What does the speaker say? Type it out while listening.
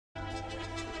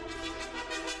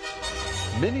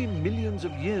Many millions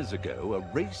of years ago,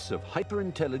 a race of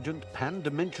hyper-intelligent,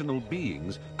 pan-dimensional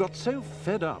beings got so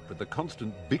fed up with the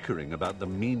constant bickering about the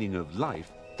meaning of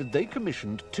life that they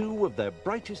commissioned two of their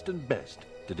brightest and best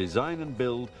to design and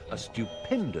build a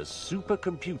stupendous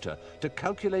supercomputer to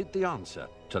calculate the answer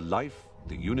to life,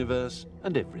 the universe,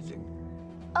 and everything.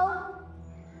 Oh,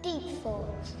 Deep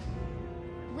Thought.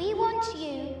 We want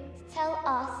you to tell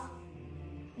us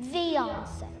the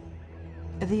answer.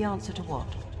 The answer to what?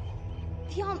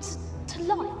 The answer to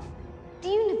life, the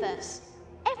universe,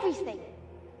 everything.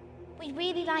 We'd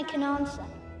really like an answer.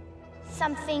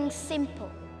 Something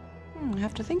simple. I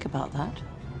have to think about that.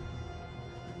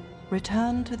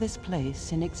 Return to this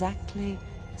place in exactly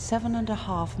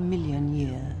 7.5 million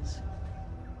years.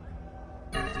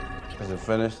 Is it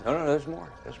finished? No, there's more.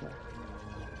 There's more.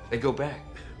 They go back.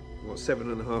 What,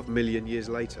 7.5 million years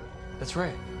later? That's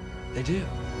right. They do.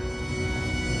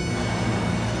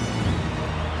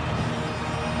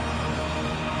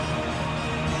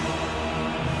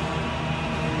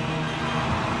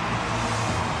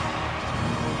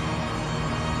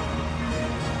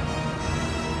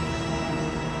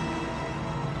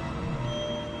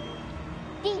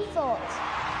 Deep Thought.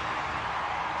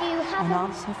 Do you have An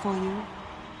answer for you?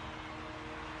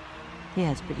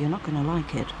 Yes, but you're not going to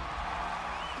like it.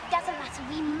 It doesn't matter,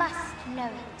 we must know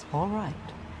it. All right.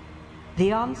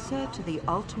 The answer to the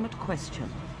ultimate question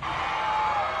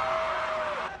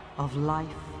of life,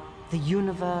 the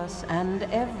universe, and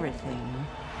everything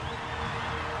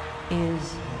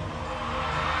is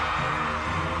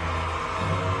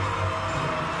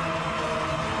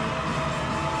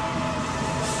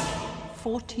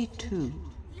 42.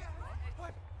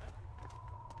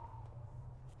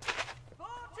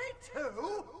 42?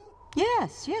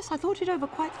 Yes, I thought it over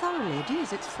quite thoroughly. It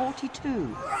is, it's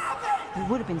 42. It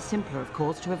would have been simpler, of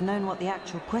course, to have known what the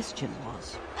actual question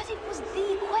was. But it was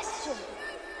the question.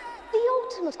 The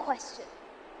ultimate question.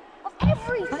 Of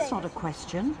everything. That's not a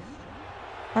question.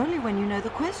 Only when you know the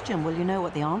question will you know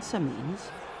what the answer means.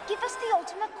 Give us the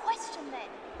ultimate question, then.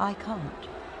 I can't.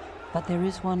 But there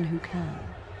is one who can.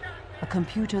 A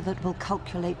computer that will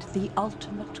calculate the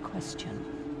ultimate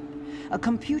question. A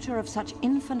computer of such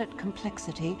infinite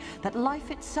complexity that life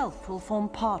itself will form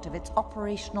part of its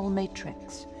operational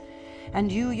matrix.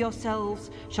 And you yourselves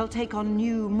shall take on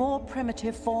new, more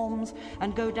primitive forms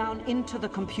and go down into the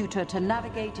computer to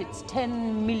navigate its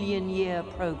 10-million-year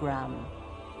program.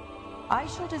 I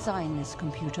shall design this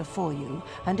computer for you,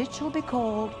 and it shall be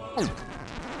called